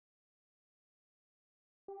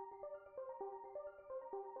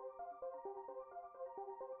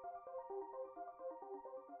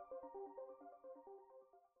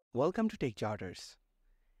Welcome to Tech Charters.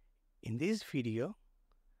 In this video,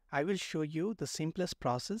 I will show you the simplest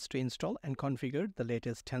process to install and configure the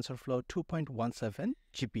latest TensorFlow 2.17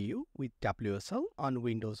 GPU with WSL on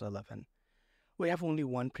Windows 11. We have only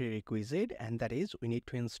one prerequisite, and that is we need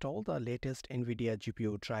to install the latest NVIDIA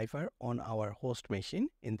GPU driver on our host machine,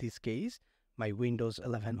 in this case, my Windows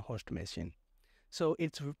 11 host machine. So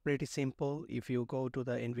it's pretty simple. If you go to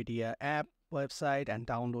the NVIDIA app website and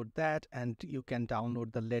download that, and you can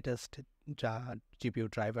download the latest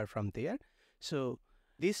GPU driver from there. So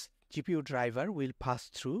this GPU driver will pass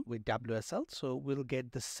through with WSL. So we'll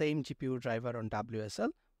get the same GPU driver on WSL.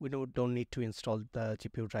 We don't need to install the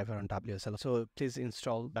GPU driver on WSL. So please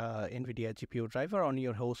install the NVIDIA GPU driver on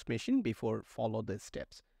your host machine before follow the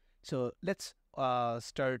steps. So let's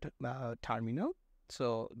start terminal.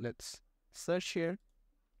 So let's search here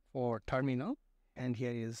for terminal, and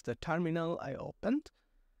here is the terminal I opened,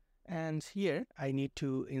 and here I need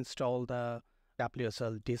to install the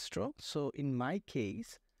WSL distro. So in my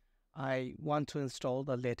case, I want to install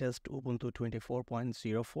the latest Ubuntu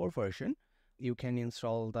 24.04 version. You can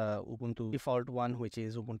install the Ubuntu default one, which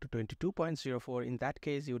is Ubuntu 22.04. In that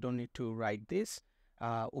case, you don't need to write this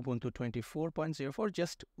Ubuntu 24.04,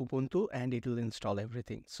 just Ubuntu, and it will install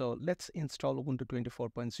everything. So let's install Ubuntu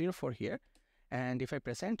 24.04 here. And if I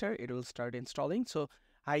press enter, it will start installing. So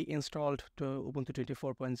I installed Ubuntu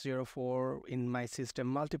 24.04 in my system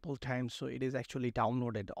multiple times. So it is actually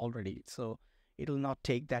downloaded already. So it will not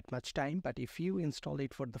take that much time. But if you install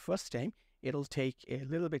it for the first time, it will take a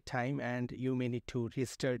little bit time, and you may need to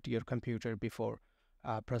restart your computer before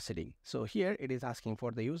proceeding. So here it is asking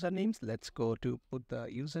for the usernames. Let's go to put the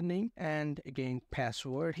username, and again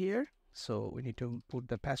password here. So we need to put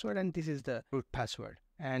the password, and this is the root password.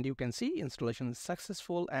 And you can see installation is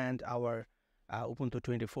successful, and our Ubuntu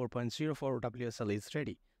 24.04 WSL is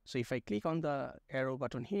ready. So if I click on the arrow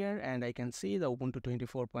button here, and I can see the Ubuntu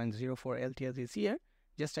 24.04 LTS is here,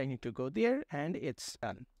 just I need to go there and it's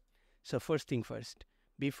done. So first thing first,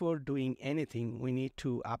 before doing anything, we need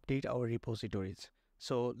to update our repositories.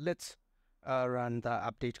 So let's run the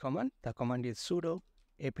update command. The command is sudo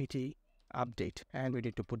apt update, and we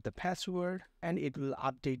need to put the password, and it will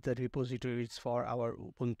update the repositories for our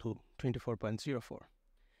Ubuntu 24.04.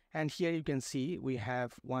 And here you can see we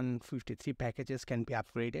have 153 packages can be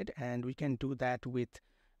upgraded, and we can do that with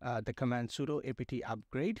the command sudo apt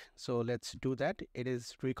upgrade. So let's do that. It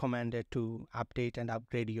is recommended to update and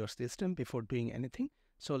upgrade your system before doing anything.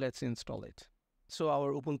 So let's install it. So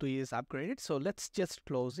our Ubuntu is upgraded. So let's just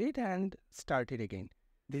close it and start it again.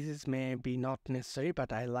 This is maybe not necessary,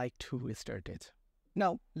 but I like to restart it.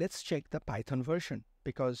 Now let's check the Python version,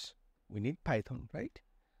 because we need Python, right?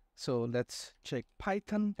 So let's check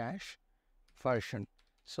Python -version.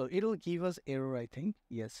 So it'll give us error, I think.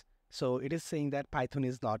 Yes. So it is saying that Python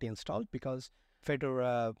is not installed because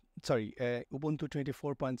Ubuntu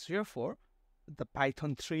 24.04, the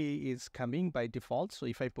Python 3 is coming by default. So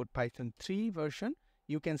if I put Python 3 version,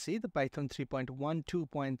 you can see the Python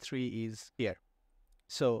 3.12.3 is here.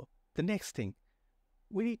 So the next thing,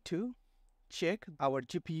 we need to check our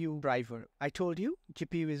GPU driver. I told you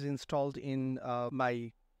GPU is installed in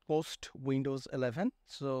my host Windows 11.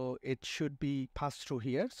 So it should be passed through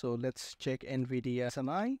here. So let's check NVIDIA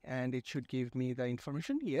SMI, and it should give me the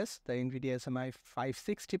information. Yes, the NVIDIA SMI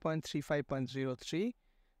 560.35.03.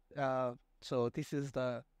 So this is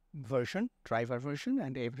the version, driver version,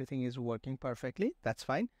 and everything is working perfectly. That's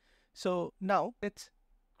fine. So now let's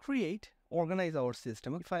organize our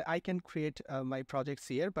system. If I can create my projects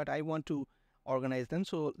here, but I want to organize them.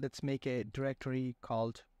 So let's make a directory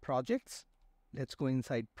called projects. Let's go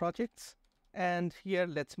inside projects, and here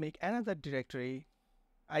let's make another directory.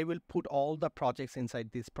 I will put all the projects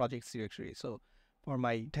inside this projects directory. So for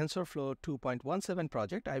my TensorFlow 2.17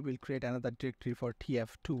 project, I will create another directory for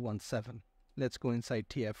TF217. Let's go inside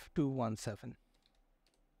TF217.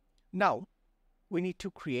 Now we need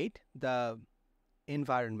to create the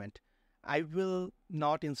environment. I will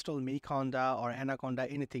not install Anaconda or Anaconda,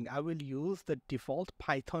 anything. I will use the default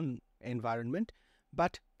Python environment.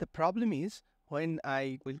 But the problem is, when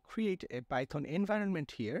I will create a Python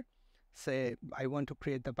environment here, say I want to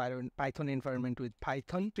create the Python environment with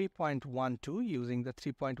Python 3.12 using the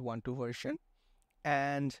 3.12 version.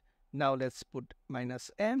 And now let's put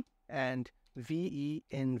 -m and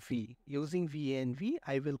venv. Using venv,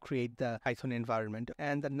 I will create the Python environment,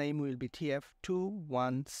 and the name will be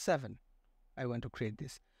TF217. I want to create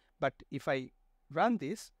this. But if I run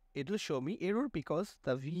this, it will show me error because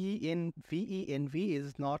the venv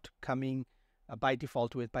is not coming by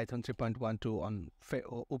default with Python 3.12 on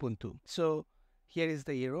Ubuntu. So here is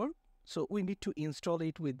the error. So we need to install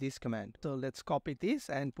it with this command. So let's copy this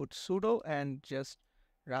and put sudo and just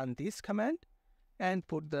run this command and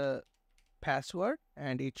put the password,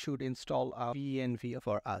 and it should install our VNV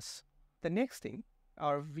for us. The next thing,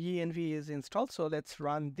 our VNV is installed. So let's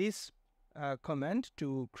run this command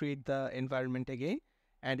to create the environment again,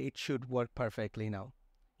 and it should work perfectly now.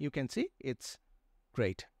 You can see it's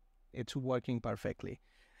great. It's working perfectly.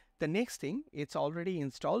 The next thing, it's already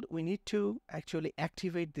installed. We need to actually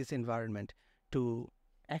activate this environment. To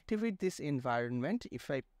activate this environment, if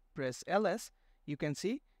I press ls, you can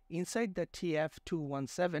see inside the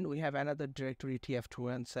tf217, we have another directory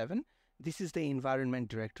tf217. This is the environment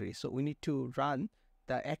directory. So we need to run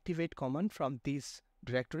the activate command from this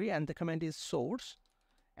directory, and the command is source.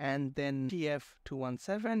 And then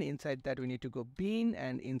tf217, inside that we need to go bin,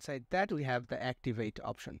 and inside that we have the activate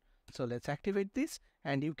option. So let's activate this,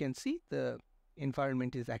 and you can see the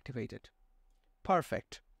environment is activated.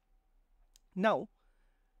 Perfect. Now,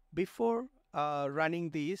 before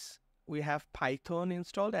running this, we have Python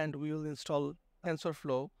installed, and we will install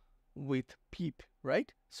TensorFlow with pip,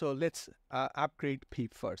 right? So let's upgrade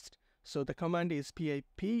pip first. So the command is pip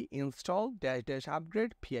install dash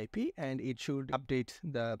upgrade pip, and it should update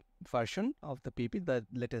the version of the pip, the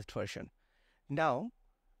latest version. Now,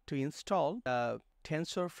 to install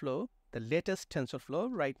TensorFlow, the latest TensorFlow,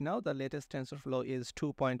 right now the latest TensorFlow is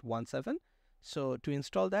 2.17. So to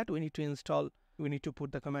install that, we need to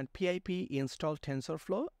put the command pip install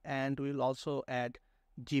TensorFlow, and we'll also add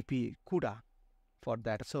GP CUDA for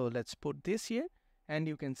that. So let's put this here, and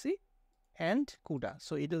you can see, and CUDA.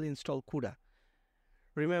 So it will install CUDA.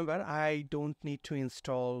 Remember, I don't need to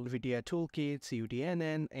install WSL Toolkit,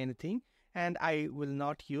 cuDNN, anything, and I will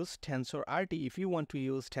not use TensorRT. If you want to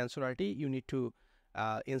use TensorRT, you need to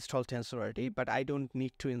install TensorRT, but I don't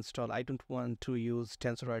need to install. I don't want to use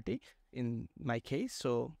TensorRT in my case,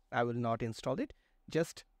 so I will not install it.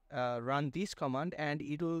 Just run this command, and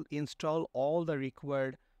it will install all the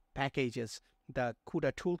required packages, the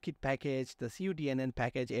CUDA Toolkit package, the cuDNN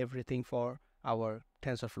package, everything for our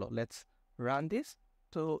TensorFlow. Let's run this.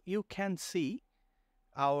 So you can see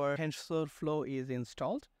our TensorFlow is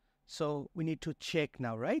installed. So we need to check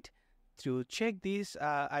now, right? To check this,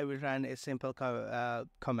 I will run a simple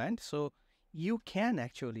command. So you can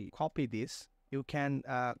actually copy this. You can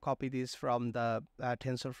copy this from the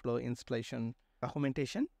TensorFlow installation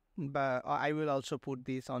documentation, but I will also put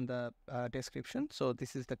this on the description. So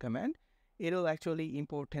this is the command. It will actually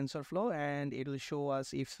import TensorFlow, and it will show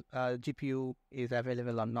us if GPU is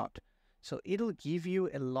available or not. So it will give you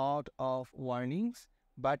a lot of warnings,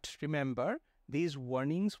 but remember, these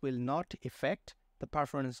warnings will not affect the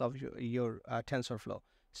performance of your TensorFlow.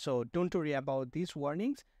 So don't worry about these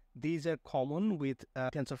warnings. These are common with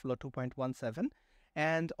TensorFlow 2.17.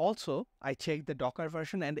 And also, I checked the Docker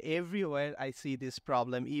version, and everywhere I see this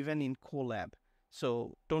problem, even in Colab.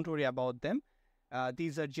 So don't worry about them.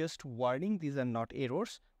 These are just warning. These are not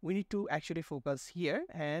errors. We need to actually focus here,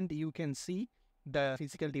 and you can see the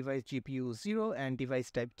physical device GPU 0 and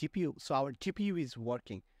device type GPU. So our GPU is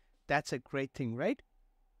working. That's a great thing, right?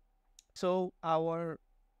 So our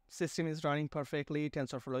system is running perfectly.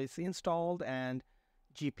 TensorFlow is installed, and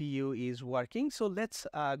GPU is working. So let's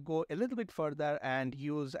go a little bit further and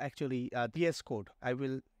use actually VS Code. I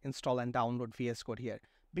will install and download VS Code here.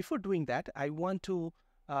 Before doing that, I want to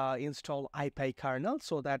install IPy kernel,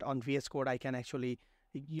 so that on VS Code I can actually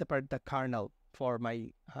separate the kernel for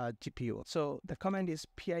my GPU. So the command is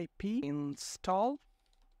pip install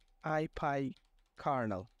IPy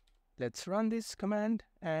kernel. Let's run this command,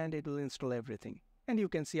 and it will install everything. And you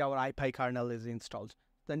can see our IPy kernel is installed.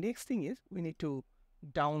 The next thing is we need to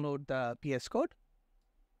download the VS Code.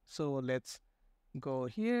 So let's go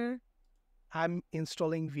here. I'm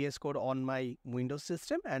installing VS Code on my Windows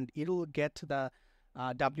system, and it will get the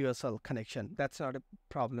WSL connection. That's not a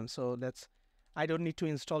problem. So I don't need to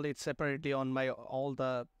install it separately on my all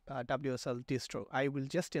the WSL distro. I will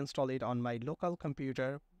just install it on my local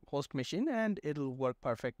computer host machine, and it'll work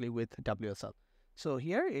perfectly with WSL. So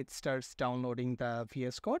here it starts downloading the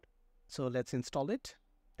VS Code. So let's install it.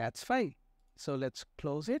 That's fine. So let's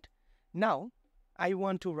close it. Now I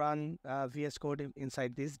want to run VS Code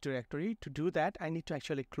inside this directory. To do that, I need to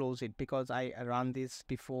actually close it, because I run this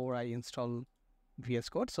before I install VS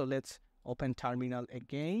Code. So let's open terminal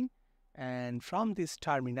again. And from this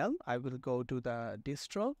terminal, I will go to the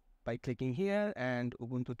distro by clicking here and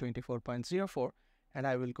Ubuntu 24.04. And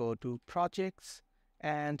I will go to projects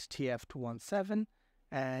and TF217.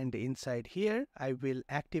 And inside here, I will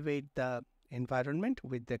activate the environment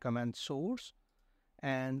with the command source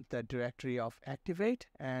and the directory of activate.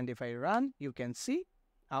 And if I run, you can see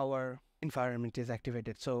our environment is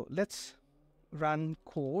activated. So let's run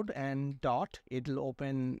code and dot. It'll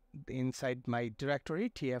open inside my directory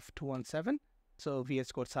tf217. So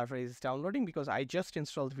VS Code server is downloading because I just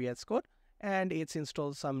installed VS Code and it's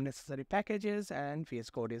installed some necessary packages and VS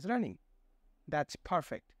Code is running. That's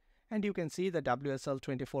perfect. And you can see the WSL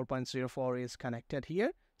 24.04 is connected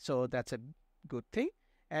here. So that's a good thing.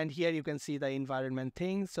 And here you can see the environment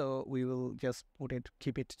thing. So we will just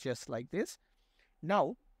keep it just like this.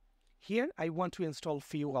 Now, here I want to install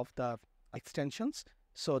few of the extensions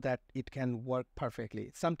so that it can work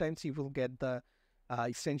perfectly. Sometimes you will get the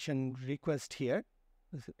extension request here.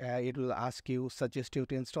 It will ask you, suggest you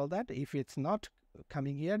to install that. If it's not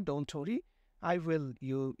coming here, don't worry. I will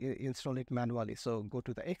install it manually. So go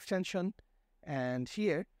to the extension and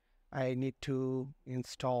here I need to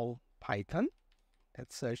install Python.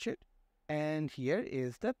 Let's search it. And here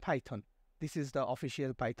is the Python. This is the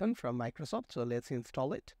official Python from Microsoft. So let's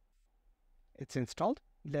install it. It's installed.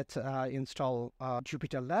 Let's install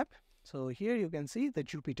Jupyter Lab. So here you can see the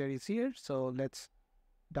Jupyter is here. So let's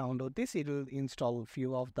download this. It will install a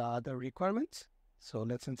few of the other requirements. So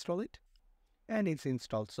let's install it. And it's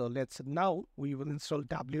installed. So now we will install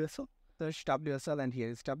WSL. Search WSL and here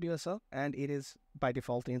is WSL and it is by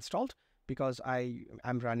default installed because I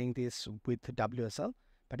am running this with WSL.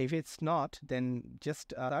 But if it's not, then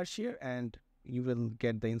just search here and you will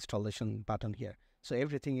get the installation button here. So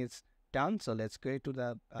everything is done. So let's go to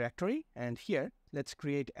the directory and here let's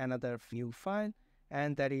create another new file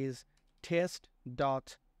and that is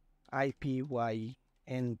test.ipynb.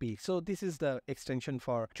 So this is the extension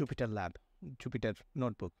for Jupyter Lab, Jupyter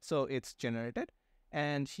Notebook. So it's generated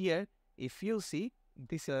and here if you see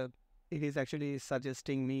this it is actually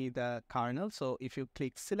suggesting me the kernel. So if you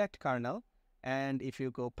click select kernel and if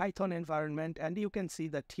you go Python environment and you can see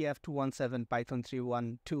the tf217 python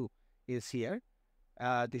 312 is here.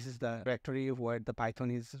 This is the directory where the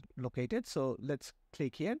Python is located. So let's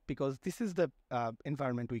click here because this is the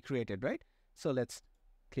environment we created, right? So let's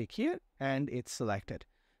click here and it's selected.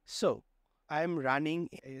 So I'm running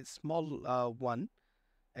a small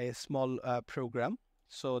program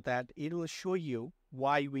so that it will show you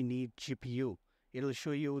why we need GPU. It will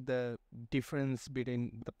show you the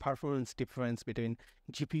performance difference between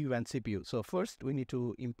GPU and CPU. So first we need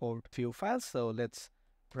to import few files. So let's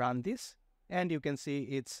run this. And you can see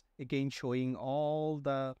it's again showing all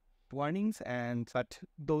the warnings but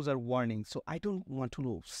those are warnings. So I don't want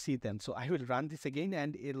to see them. So I will run this again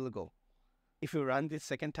and it'll go. If you run this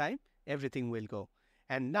second time, everything will go.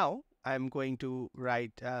 And now I'm going to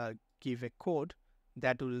give a code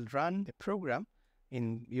that will run the program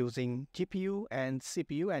in using GPU and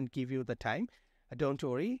CPU and give you the time. Don't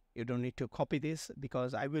worry, you don't need to copy this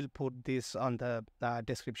because I will put this on the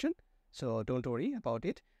description. So don't worry about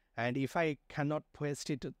it. And if I cannot paste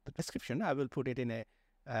it in the description, I will put it in a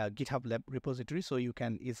GitHub lab repository so you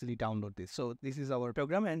can easily download this. So this is our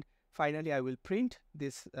program. And finally, I will print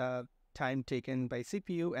this time taken by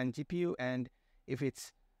CPU and GPU. And if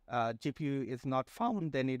it's GPU is not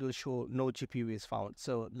found, then it will show no GPU is found.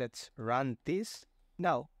 So let's run this.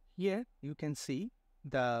 Now, here you can see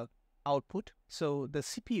the output. So the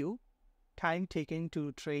CPU time taken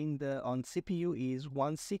to train on CPU is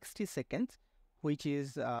 160 seconds. Which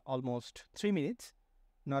is almost 3 minutes,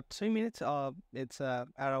 not 3 minutes, it's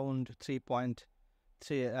around 2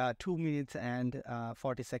 minutes and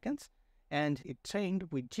 40 seconds. And it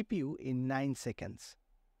trained with GPU in 9 seconds,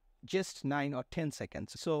 just 9 or 10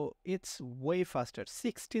 seconds. So it's way faster,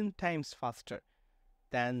 16 times faster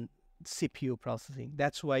than CPU processing.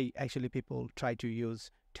 That's why actually people try to use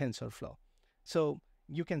TensorFlow. So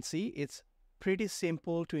you can see it's pretty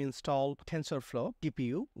simple to install TensorFlow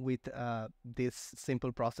GPU with this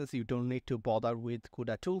simple process. You don't need to bother with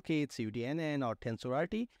CUDA Toolkit, cuDNN or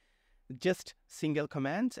TensorRT. Just single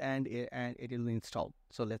commands and it will install.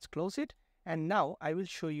 So let's close it. And now I will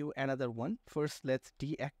show you another one. First, let's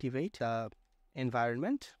deactivate the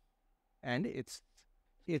environment and it's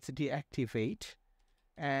deactivate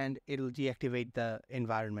and it'll deactivate the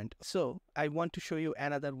environment. So I want to show you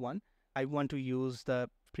another one. I want to use the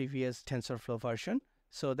previous TensorFlow version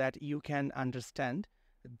so that you can understand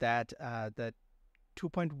that the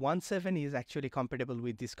 2.17 is actually compatible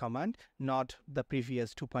with this command, not the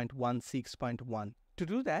previous 2.16.1. To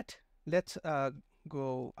do that, let's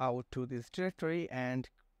go out to this directory and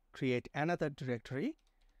create another directory.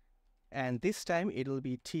 And this time it will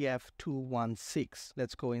be tf216.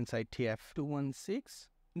 Let's go inside tf216.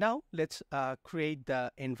 Now let's create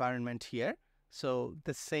the environment here. So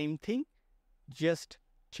the same thing, just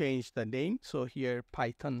change the name. So here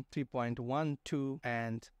Python 3.12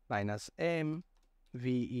 and -m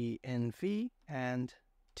venv and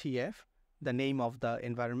tf. the name of the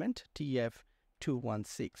environment,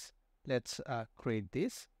 TF216. Let's create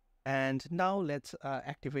this. And now let's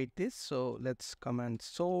activate this. So let's command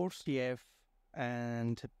source TF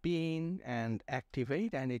and bin and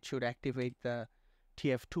activate, and it should activate the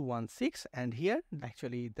TF216. And here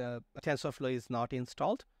actually the TensorFlow is not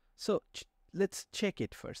installed. So let's check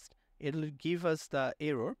it first. It'll give us the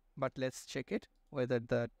error, but let's check it whether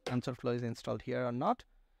the TensorFlow is installed here or not.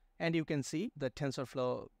 And you can see the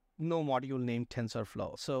TensorFlow, no module named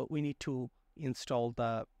TensorFlow. So we need to install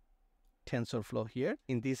the TensorFlow here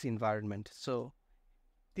in this environment. So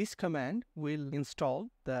this command will install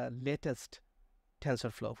the latest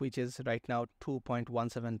TensorFlow, which is right now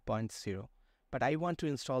 2.17.0. But I want to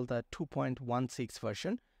install the 2.16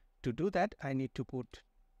 version. To do that, I need to put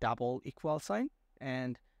double equal sign,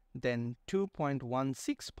 and then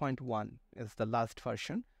 2.16.1 is the last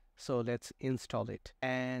version. So let's install it,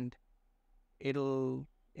 and it'll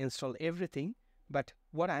install everything. But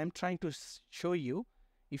what I'm trying to show you,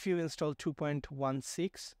 if you install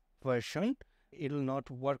 2.16 version, it will not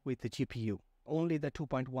work with the GPU. Only the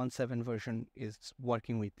 2.17 version is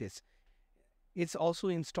working with this. It's also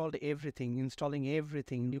installed everything, installing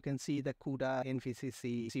everything. You can see the CUDA,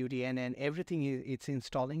 NVCC, cuDNN, everything it's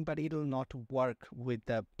installing, but it will not work with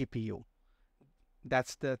the GPU.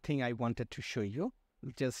 That's the thing I wanted to show you.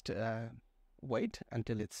 Just wait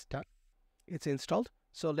until it's done. It's installed.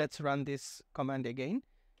 So let's run this command again,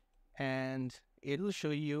 and it'll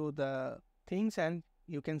show you the things, and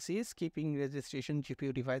you can see skipping registration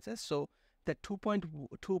GPU devices. So the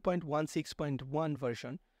 2.16.1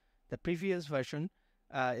 version, the previous version,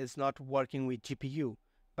 is not working with GPU.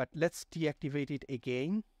 But let's deactivate it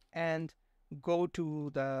again and go to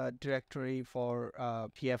the directory for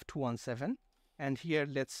TF217. And here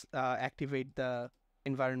let's activate the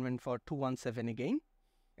environment for 217 again.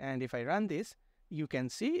 And if I run this, you can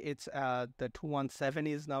see it's the 217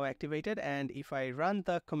 is now activated. And if I run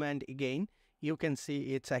the command again, you can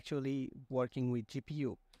see it's actually working with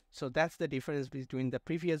GPU. So that's the difference between the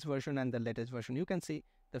previous version and the latest version. You can see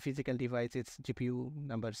the physical device, it's GPU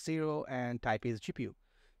number 0 and type is GPU.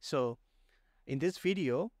 So in this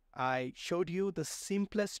video, I showed you the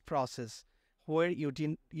simplest process where you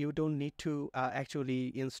don't need to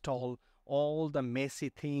actually install all the messy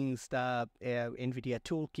things, the NVIDIA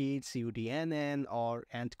Toolkit, cuDNN,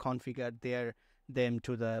 and configure them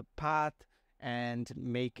to the path and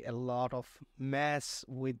make a lot of mess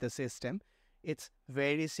with the system. It's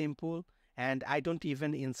very simple, and I don't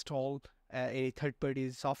even install a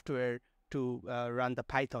third-party software to run the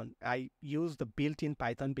Python. I use the built-in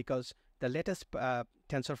Python because the latest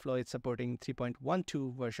TensorFlow is supporting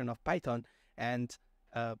 3.12 version of Python, and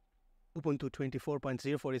Ubuntu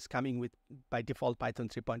 24.04 is coming with by default Python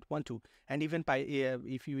 3.12. And even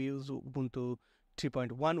if you use Ubuntu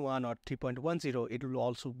 3.11 or 3.10, it will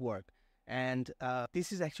also work. And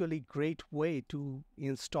this is actually a great way to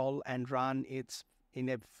install and run it in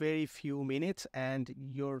a very few minutes, and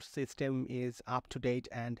your system is up to date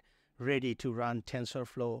and ready to run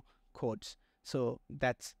TensorFlow codes. So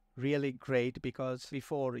that's really great, because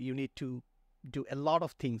before you need to do a lot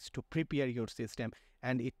of things to prepare your system,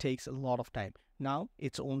 and it takes a lot of time. Now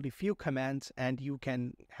it's only few commands and you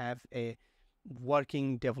can have a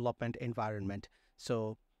working development environment.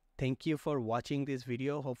 So thank you for watching this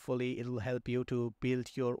video. Hopefully it will help you to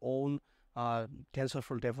build your own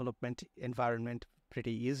TensorFlow development environment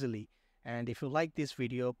pretty easily. And if you like this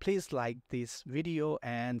video, please like this video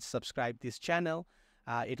and subscribe this channel.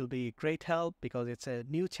 It'll be great help because it's a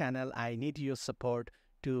new channel. I need your support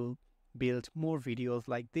to build more videos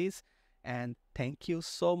like this. And thank you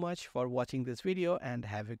so much for watching this video, and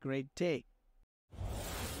have a great day.